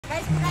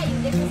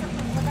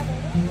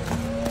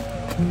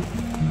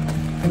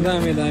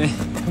दामी दामी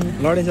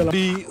लडिन्छ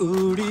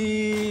उडी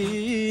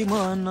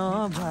मन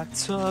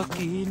भाग्छ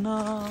किन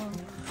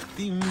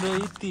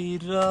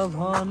तिम्रैतिर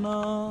भन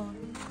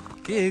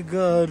के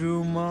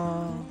गरौँ म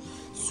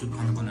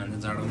सुत्नु पनि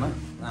जाडोमा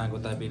आगो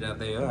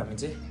तापिराख्दै हो हामी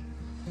चाहिँ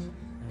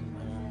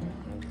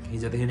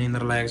हिजोदेखि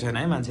निन्द्रा लागेको छैन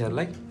है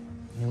मान्छेहरूलाई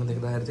हिउँ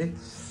देख्दाखेरि चाहिँ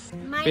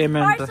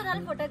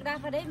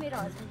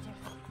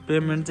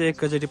पेमेन्ट चाहिँ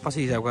एकैचोटि पछि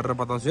हिसाब गरेर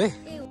बताउँछु है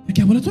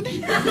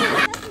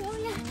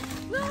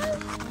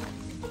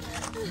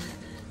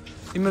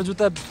तिम्रो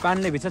जुत्ता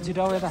पानीले भित्र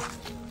छिटाउ यता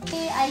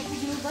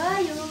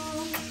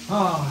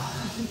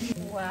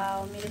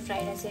मेरो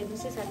फ्राइड राइस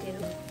हेर्नुहोस् है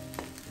साथीहरू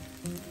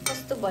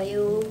कस्तो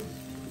भयो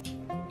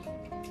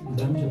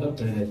दामी छ त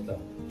फ्राइड राइस त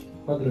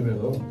कति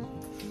रुपियाँको हो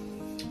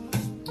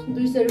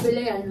 200 रुपियाँ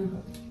ल्याइहाल्नु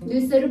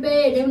 200 रुपियाँ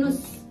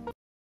ल्याउनुहोस्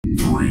 3,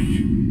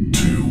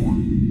 2,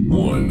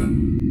 1,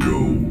 go.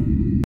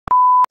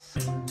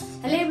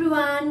 Hello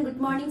everyone good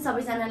morning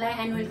सबैजनालाई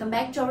and welcome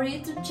back to our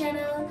YouTube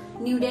channel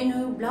new day new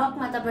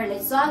ब्लगमा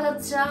तपाईँहरूलाई स्वागत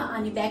छ।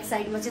 अनि ब्याक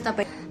साइडमा चाहिँ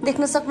तपाईँ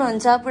देख्न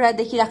सक्नुहुन्छ पुरा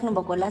देखिराख्नु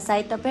भएको होला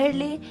सायद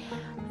तपाईँहरूले।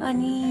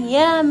 अनि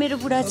यहाँ मेरो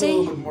बुढा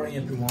चाहिँ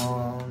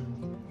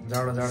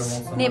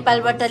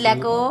नेपालबाट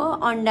ल्याएको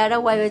अन्डा र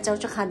वाइवाई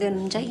चाउचाउ खाँदै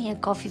हुनुहुन्छ। यहाँ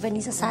कफी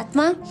पनि छ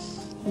साथमा,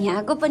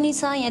 यहाँको पनि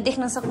छ। यहाँ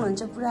देख्न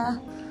सक्नुहुन्छ पुरा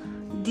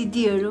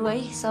दिदीहरू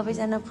है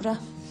सबैजना पुरा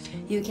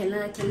यो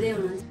खेल्दै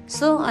हुनुहुन्छ।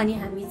 सो अनि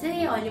हामी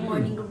चाहिँ अहिले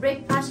मर्निङको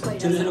ब्रेकफास्ट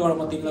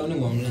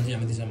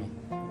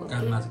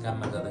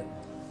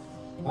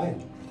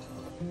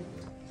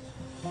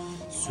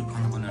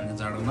सुत्नु पनि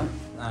जाडोमा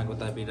आगो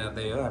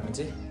तापिराख्दै हो हामी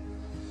चाहिँ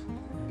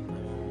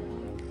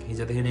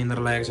हिजोदेखि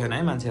निन्द्रा लागेको छैन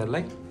है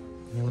मान्छेहरूलाई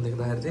हिउँ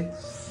देख्दाखेरि चाहिँ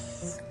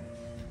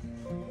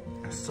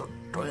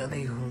सट्ट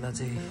यादै हुँदा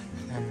चाहिँ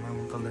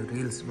तल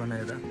रिल्स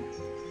बनाएर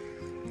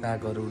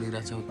कागहरू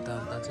उडिरहेको छ उता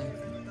उता चाहिँ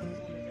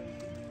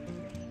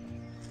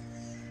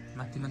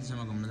माथि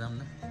माथिसम्म घुम्न जाऊँ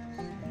न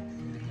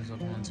देख्न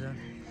सक्नुहुन्छ।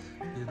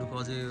 यो रुख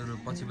अझै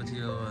पछि पछि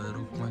यो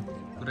रुखमा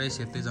पुरै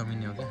सेतै जमिन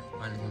हो क्या,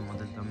 अहिलेसम्म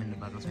मजाले जमिन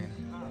पाएको छैन।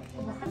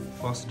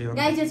 फर्स्ट डे हो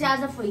गाइज चाहिँ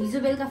आज हिजो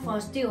बेलुका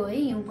फर्स्ट डे हो है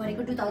हिउँ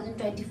परेको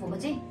 2024 को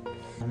चाहिँ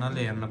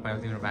उनीहरूले हेर्न पायो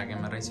तिम्रो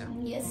भाग्यमा रहेछ।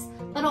 यस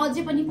तर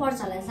अझै पनि पर्छ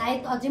होला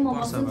सायद, अझै म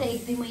बस्छु नि त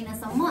 1-2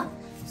 महिनासम्म।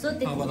 सो अब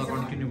त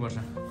कन्टिन्यू पर्छ।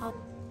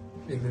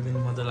 एक दुई दिन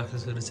मजा लाग्छ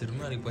सुरु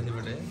सुरुमा, अलिक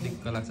पछिबाट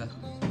दिक्क लाग्छ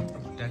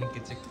टाढी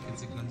किचिक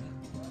किचिक भन्छ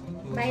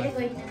बाहिर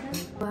गइन्छ।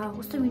 वाह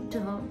कस्तो मिठो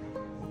हो,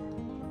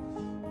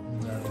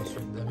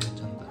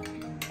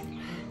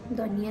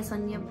 धनिया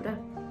सनिया पुरा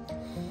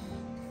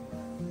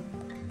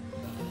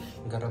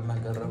गरममा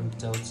गरम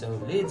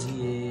चाउचाउले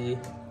जिए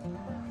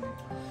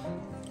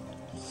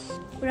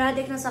पुरा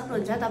देख्न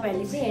सक्नुहुन्छ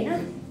तपाईँहरूले चाहिँ होइन।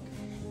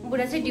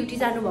 बुढा चाहिँ ड्युटी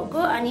जानुभएको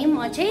अनि म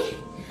चाहिँ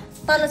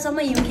तलसम्म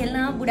हिउँ खेल्न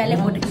बुढाले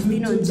फोटो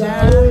खिचिदिनुहुन्छ,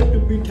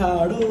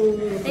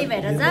 त्यही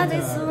भएर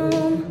जाँदैछु।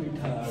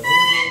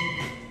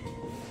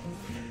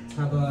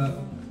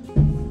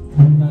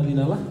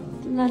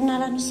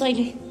 नलानुहोस्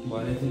अहिले,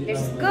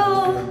 लेट्स गो।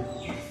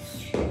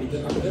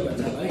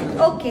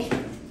 ओके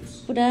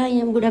पुरा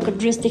यहाँ बुढाको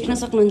ड्रेस देख्न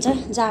सक्नुहुन्छ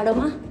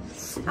जाडोमा।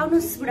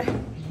 आउनुहोस् बुढा।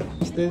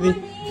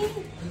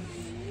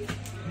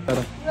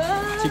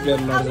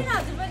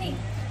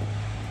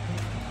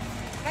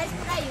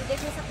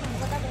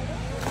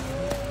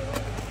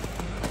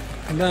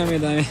 दामी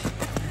दामी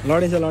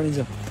लडिन्छ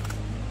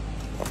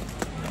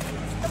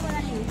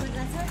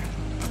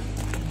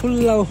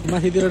खुल्ला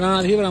माथितिर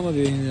नमाथि राम्रो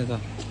देखिन्छ त।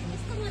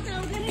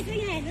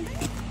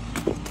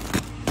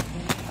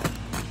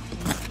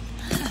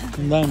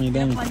 दामी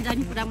दामी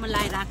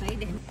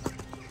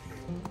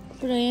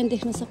पुरा यहाँ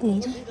देख्न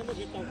सक्नुहुन्छ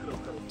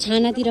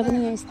छानातिर पनि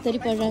यस्तरी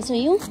परिरहेछ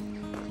यो।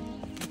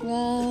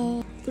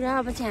 पुरा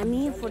अब चाहिँ हामी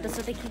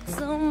फोटोसोटो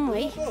खिच्छौँ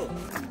है।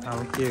 अब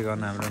के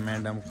गर्नु, हाम्रो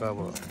म्याडमको अब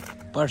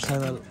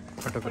पर्सनल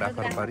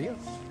फोटोग्राफर पर्यो।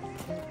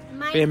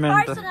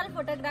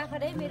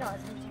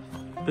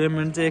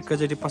 पेमेन्ट चाहिँ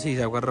एकैचोटि पछि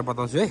हिसाब गरेर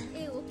बताउँछु है।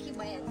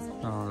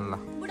 ल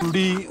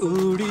उडी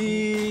उडी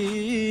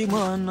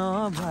मन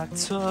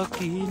भाग्छ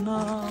किन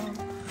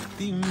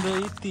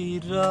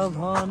तिम्रैतिर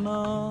भन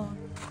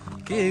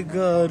के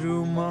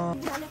गरौँ म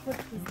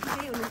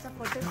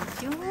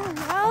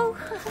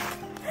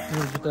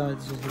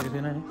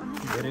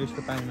धेरै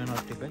उसको पानीमा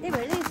नटेको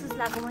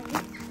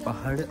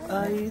पहाड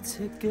आइछ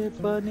के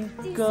पनि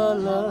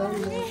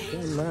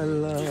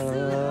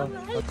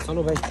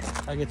चलो भाइ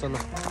आगे चलो।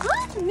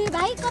 मैं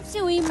भाई कब से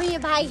हुई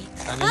मैं भाई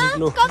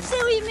कब से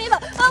हुई मैं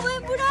अब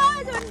पुरा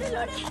झन्डे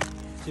लोडे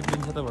सिप्लिङ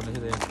छ त भन्दैछ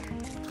त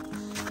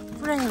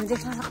पुरा हिउँ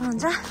देख्न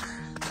सक्नुहुन्छ।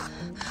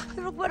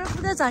 रुखबाट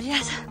पुरा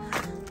झरिरहेछ।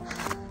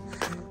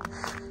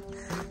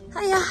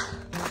 आया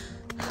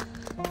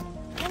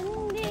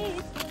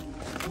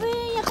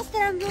यहाँ कस्तो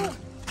राम्रो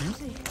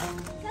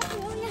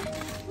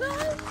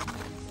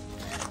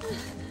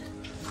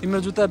तिम्रो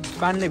जुत्ता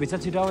पानीले भित्र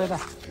छिटाउ यता। ए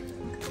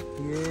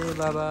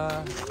बाबा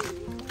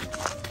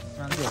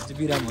मान्छेहरू चाहिँ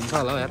बिराम हुन्छ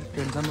होला यार,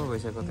 टेन्सन पो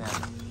भइसक्यो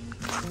त्यहाँ।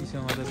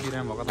 चिसोमा त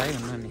बिराम भएको थाहै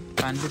हुन्न नि,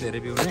 पानी चाहिँ धेरै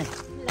पिउने।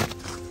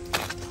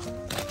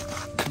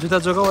 जुत्ता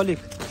जोगाऊ अलिक।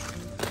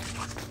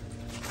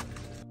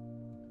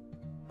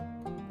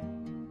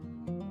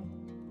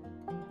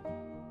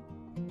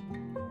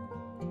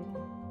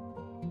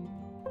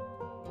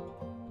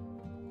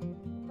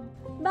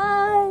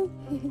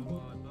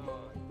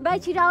 बाई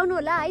छिटो आउनु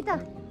होला है त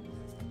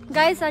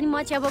गाइस। अनि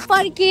म चाहिँ अब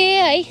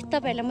फर्केँ है,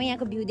 तपाईँहरूलाई म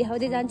यहाँको भ्यू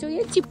देखाउँदै जान्छु।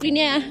 यो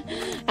चिप्लिने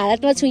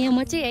हालतमा छु यहाँ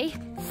म चाहिँ है।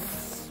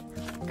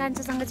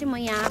 कान्छासँग चाहिँ म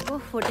यहाँ आएको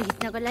फोटो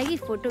खिच्नको लागि,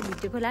 फोटो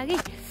भिडियोको लागि।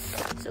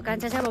 सो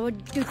कान्छा चाहिँ अब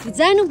ड्युटी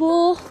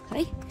जानुभयो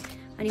है।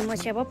 अनि म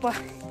चाहिँ अब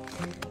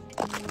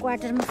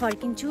क्वार्टरमा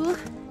फर्किन्छु।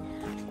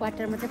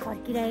 क्वार्टरमा चाहिँ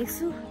फर्किरहेको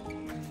छु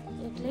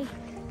एक्लै।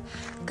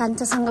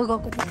 कान्छासँग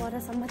गएको थियो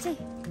परसम्म चाहिँ।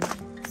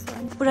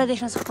 पुरा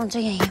देख्न सक्नुहुन्छ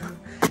यहीँ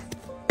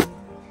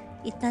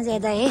इतना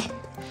ज्यादा है।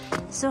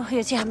 सो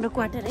यो चाहिँ हाम्रो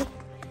क्वार्टर है।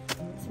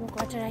 म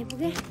क्वार्टर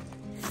आइपुगेँ।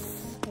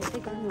 हेर्दै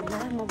गर्नु होला,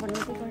 म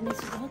बनाउँदै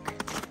गर्नेछु भ्लग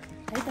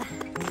है त।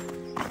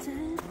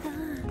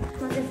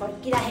 म चाहिँ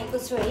फर्किराखेको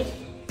छु है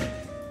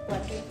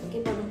क्वार्टर के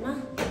बनाउन।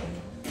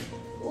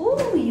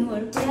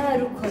 हिउँहरू पुरा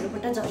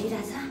रुखहरूबाट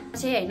झरिरहेछ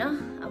चाहिँ होइन।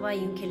 अब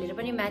हिउँ खेलेर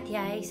पनि माथि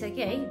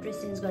आइसक्यो है, ड्रेस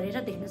चेन्ज गरेर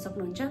देख्न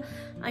सक्नुहुन्छ।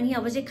 अनि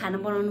अब चाहिँ खाना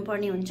बनाउनु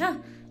पर्ने हुन्छ।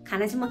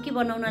 खाना चाहिँ म के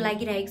बनाउन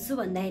लागिरहेको छु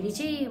भन्दाखेरि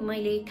चाहिँ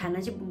मैले खाना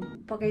चाहिँ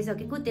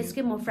पकाइसकेको,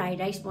 त्यसकै म फ्राइड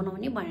राइस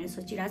बनाउने भनेर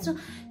सोचिरहेको छु।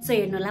 सो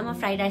हेर्नु होला, म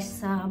फ्राइड राइस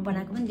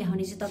बनाएको पनि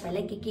देखाउने छु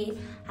तपाईँलाई, के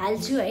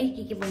हाल्छु है,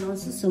 के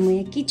बनाउँछु। सो म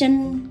यहाँ किचन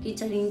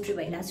इन्ट्री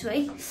भइरहेको छु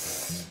है।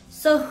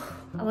 सो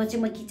अब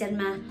चाहिँ म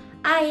किचनमा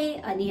आएँ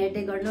अनि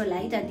हेर्दै गर्नु होला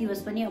है त।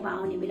 दिवस पनि अब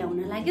आउने बेला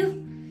हुन लाग्यो,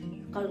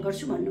 कल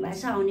गर्छु भन्नुभएको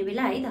छ आउने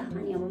बेला है त।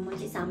 अनि अब म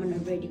चाहिँ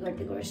सामानहरू रेडी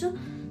गर्दै गर्छु।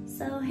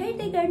 सो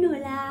हेर्दै गर्नु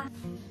होला।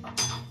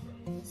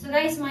 सो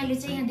गाइस मैले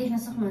चाहिँ यहाँ देख्न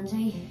सक्नुहुन्छ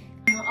है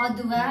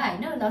अदुवा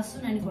होइन,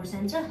 लसुन अनि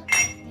खोर्सानी छ।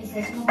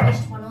 यसलाई चाहिँ म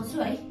पेस्ट बनाउँछु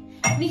है।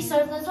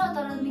 मिक्सर त छ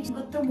तर मिक्स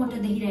कत्रो मोटो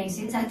देखिरहेको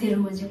छ साथीहरू।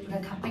 म चाहिँ पुरा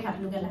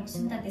खाप्नुको लाग्छु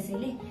नि त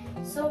त्यसैले।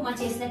 सो म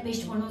चाहिँ यसलाई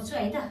पेस्ट बनाउँछु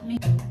है त।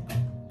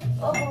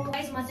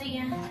 गाइस म चाहिँ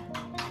यहाँ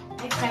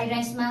फ्राइड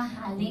राइसमा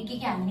हाल्ने के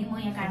हाल्ने म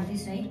यहाँ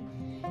काट्दैछु है,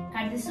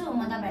 काट्दैछु।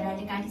 म तपाईँहरूलाई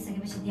अहिले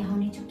काटिसकेपछि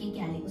देखाउने छु के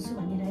हालेको छु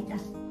भनेर है त।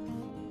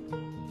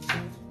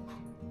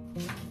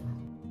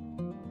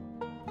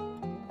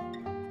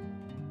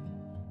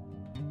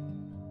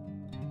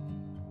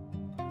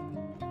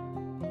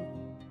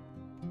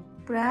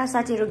 पुरा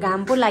साथीहरू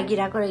घाम पो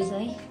लागिरहेको रहेछ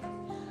है।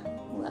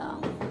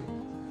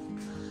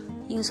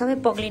 यो सबै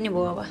पक्लिने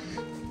भयो अब।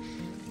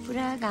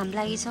 पुरा घाम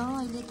लागेछ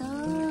अहिले त,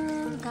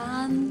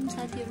 घाम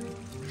साथीहरू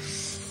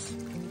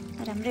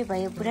राम्रै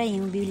भयो। पुरा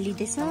हिउँ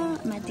बिल्लिँदैछ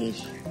माथि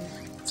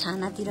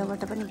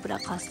छानातिरबाट पनि पुरा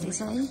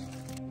खस्दैछ है।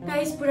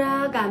 गाइस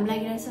पुरा घाम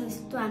लागिरहेछ,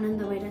 यस्तो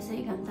आनन्द भइरहेछ है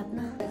घाम ताप्न।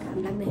 घाम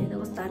लाग्दाखेरि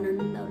त कस्तो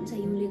आनन्द हुन्छ,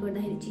 हिउँले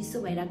गर्दाखेरि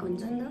चिसो भइरहेको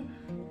हुन्छ नि त।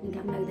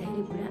 घाम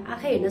लाग्दाखेरि पुरा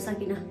आँखै हेर्न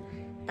सकिनँ,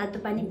 तातो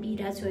पानी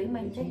पिइरहेको छु है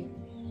मैले चाहिँ।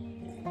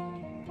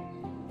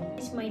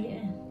 मैले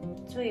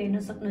सो हेर्न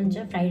सक्नुहुन्छ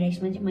फ्राइड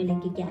राइसमा चाहिँ मैले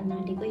के हाल्न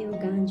आँटेको। यो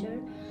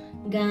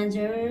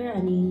गाजर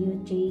अनि यो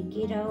चाहिँ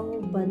केराउ,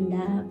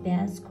 बन्दा,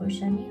 प्याज,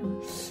 खोर्सानी,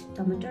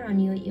 टमाटर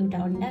अनि यो एउटा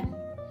अन्डा,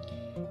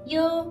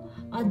 यो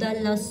अदुवा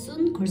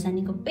लसुन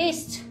खोर्सानीको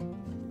पेस्ट।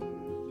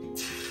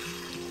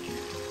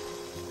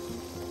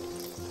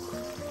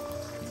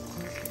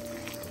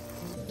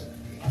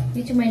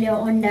 यो चाहिँ मैले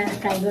अन्डा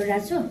फ्राई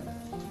गरिरहेको छु।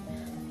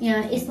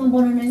 यहाँ यसमा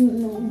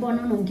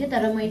बनाउनु हुन्थ्यो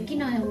तर मैले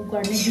किन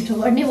गर्ने जुठो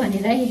गर्ने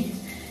भनेर है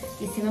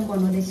यसैमा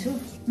बनाउँदैछु।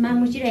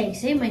 मामुचिरहेको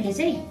छु है मैले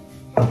चाहिँ।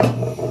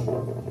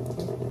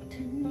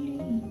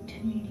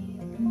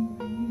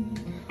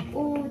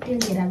 तेल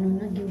हेर हाल्नु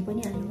न, घिउ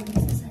पनि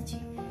हाल्नुपर्ने छ साँच्ची।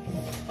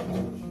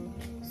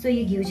 सो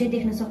यो घिउ चाहिँ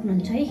देख्न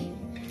सक्नुहुन्छ है।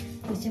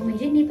 यो चाहिँ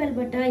मैले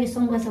नेपालबाट यो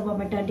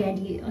सङ्घसभाबाट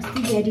अस्ति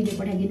ड्याडीले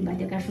पठाइदिनु भएको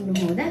थियो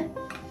काठमाडौँमा हुँदा।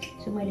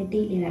 सो मैले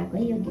त्यही लिएर आएको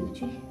है यो घिउ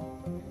चाहिँ।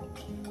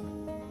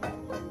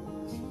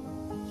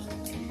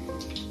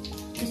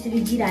 त्यसरी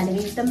जिरा हालेर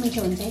एकदम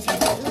मिठो हुन्छ है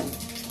साथीहरू।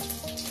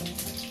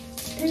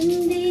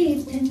 ठन्डी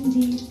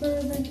ठन्डी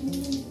पवन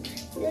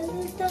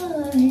जलता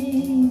है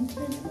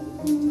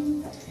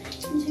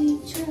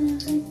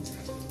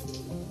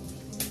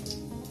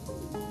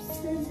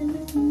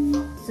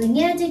सो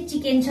यहाँ चाहिँ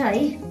चिकन छ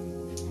है,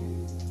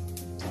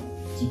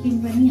 चिकन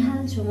पनि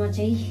हाल्छु म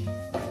चाहिँ।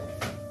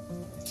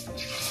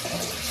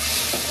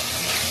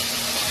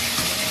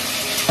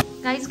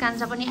 गाइस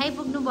कान्छा पनि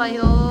आइपुग्नु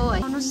भयो।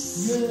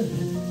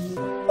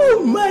 Oh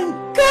my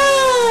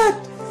God!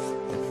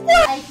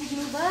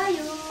 आइपुग्नु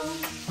भयो।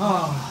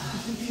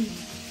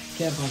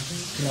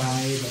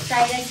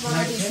 फ्राइड राइस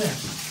बनाउँदैछु।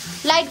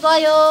 लाइट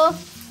गयो।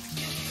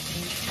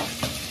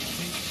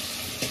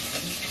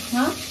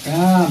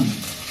 काम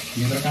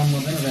मेरो काम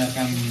गर्दैन,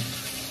 काम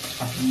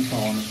आफ्नो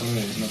सघाउनु पर्यो,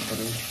 हेर्नु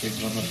पर्यो, चेक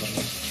गर्नु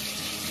पर्यो।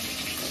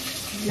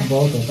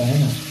 बहुत होता है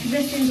ना।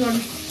 ड्रेस चेन्ज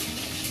गर्नु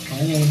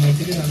होइन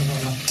माथिकै जानु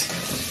पर्ला।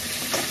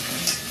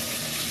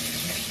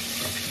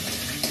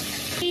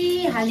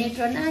 हाल्ने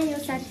टर्न आयो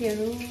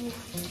साथीहरू।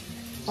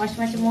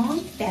 फर्स्टमा चाहिँ म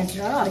प्याज र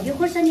हरियो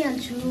खोर्सानी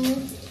हाल्छु।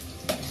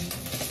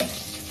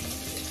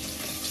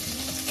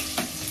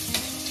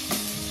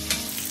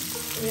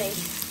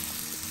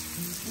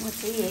 म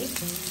चाहिँ है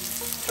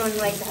टर्न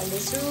वाइज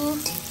हाल्दैछु।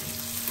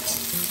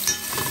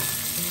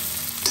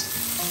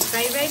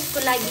 फ्राइड राइसको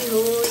लागि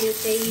हो यो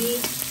चाहिँ।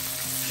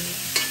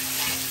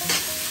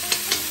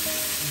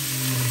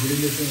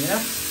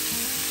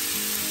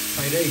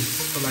 फ्राइड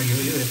राइसको लागि हो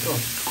यो यस्तो।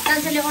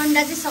 कान्छाले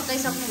अन्डा चाहिँ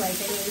सकाइसक्नु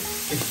भएछ नि।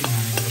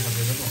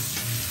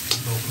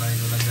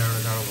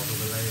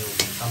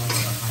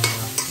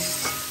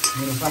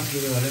 मेरो 5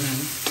 रुपियाँ भएन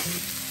नि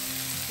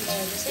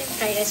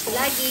फ्राइड राइसको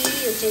लागि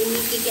यो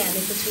चाहिँ के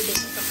हालेको छु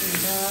देख्न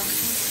सक्नुहुन्छ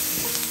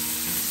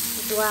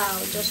wow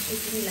just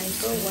looking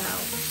like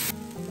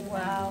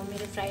wow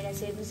मेरो फ्राइड राइस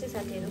हेर्नुहोस् है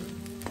साथीहरू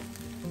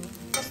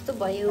कस्तो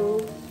भयो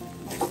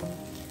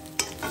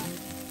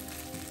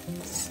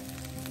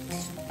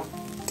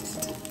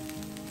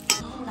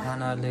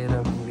खाना लिएर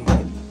बुढी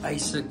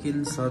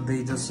आइसकिन्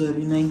सधैँ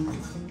जसरी नै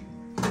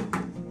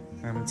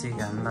हामी चाहिँ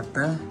घाम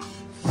लाग्दा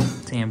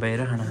यहाँ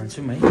बाहिर खाना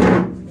खान्छौँ है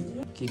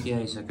के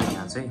आइसक्यो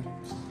यहाँ चाहिँ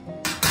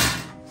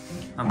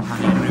अब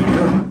खाना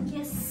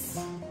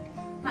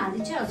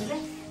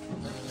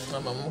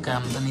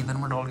घाम त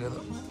निधारमा ढल्क्यो त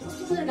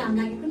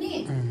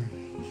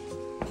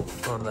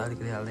पर्दा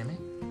अलिकति हाल्दैन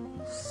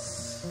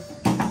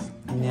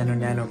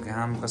न्यानो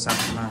घामको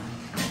साथमा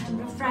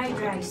fried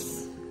rice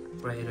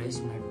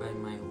made by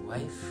my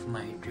wife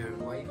my dear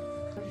wife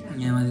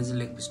यहाँ माथि चाहिँ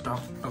लेग पिस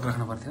टक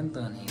राख्नु पर्थ्यो नि त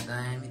अनि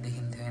दामी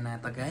देखिन्थ्यो होइन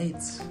त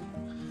गाइज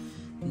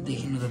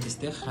देखिनु त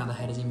त्यस्तै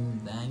खाँदाखेरि चाहिँ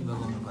दामी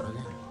बगाउनु पर्यो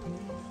क्या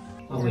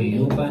अब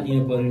हिउँ पानी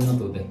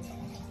परिणत हुँदै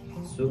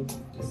सुप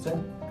त्यस्तो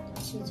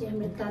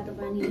हाम्रो तातो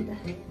पानी हुँदा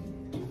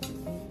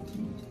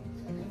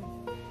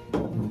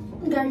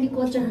गार्लिक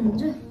कल्चर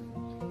खानुहुन्छ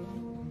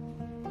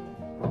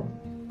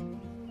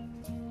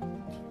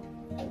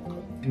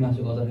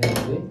मासुको अचार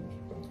खाइदिन्छु है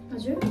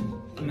हजुर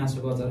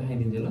मासुको अचार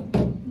खाइदिन्छु ल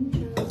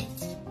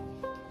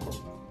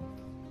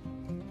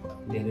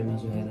धेरै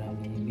मासु खाएर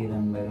हामी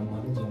बिराम भएर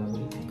मरिन्छ होला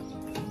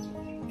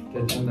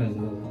टेन्सन रहेछ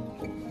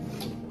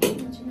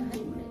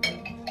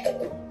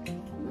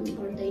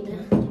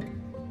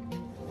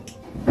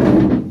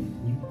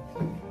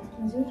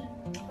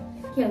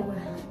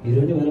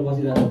हिरोनी भएर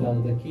बसिरहेको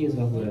त के छ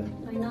कुरा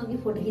होइन अघि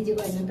फोटो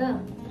खिचेको होइन त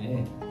ए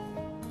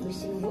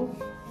बिर्सिनु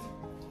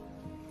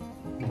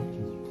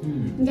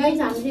गाइज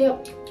हामीले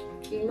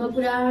हिँड्न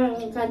पुरा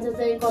कान्छ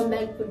चाहिँ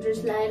कम्ब्याक ड्रेस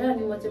लगाएर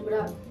अनि म चाहिँ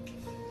पुरा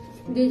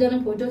दुईजना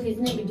फोटो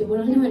खिच्ने भिडियो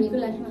बनाउने भनेको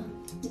लास्टमा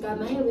घाम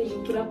आयो अब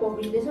हिँड पुरा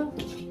पक्रिँदैछ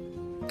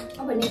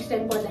अब नेक्स्ट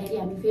टाइम पर्दाखेरि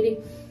हामी फेरि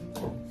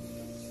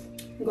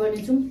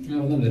गर्नेछौँ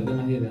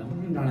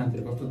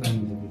डाँडातिर कस्तो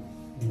दामी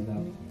छ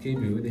केही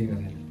भ्यू देखेको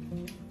छैन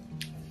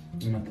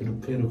माथि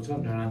रुखै रुख छ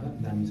डाँडा त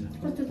दामी छ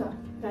कस्तो छ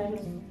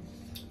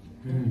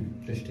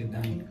टेस्टी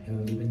दामी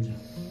हेल्दी पनि छ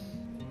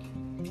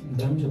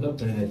दामी छ त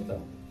फ्राइड राइस त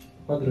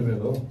कति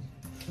रुपियाँको हो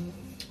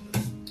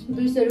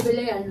 200 रुपियाँ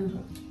ल्याइहाल्नु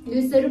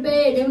 200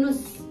 रुपियाँ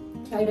ल्याउनुहोस्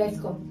फ्राइड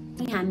राइसको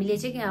हामीले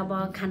चाहिँ अब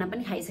खाना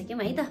पनि खाइसक्यौँ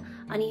है त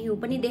अनि हिउँ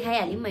पनि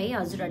देखाइहाल्यौँ है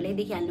हजुरहरूले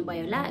देखिहाल्नु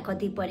भयो होला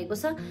कति परेको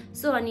छ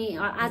सो अनि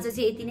आज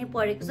चाहिँ यति नै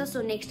परेको छ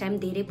सो नेक्स्ट टाइम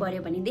धेरै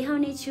पर्यो भने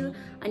देखाउने छु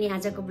अनि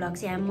आजको ब्लग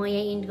चाहिँ म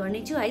यहीँ इन्ड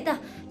गर्नेछु है त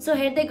सो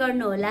हेर्दै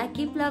गर्नु होला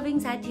किप लभिङ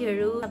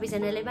साथीहरू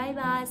सबैजनालाई by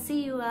by C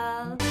you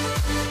all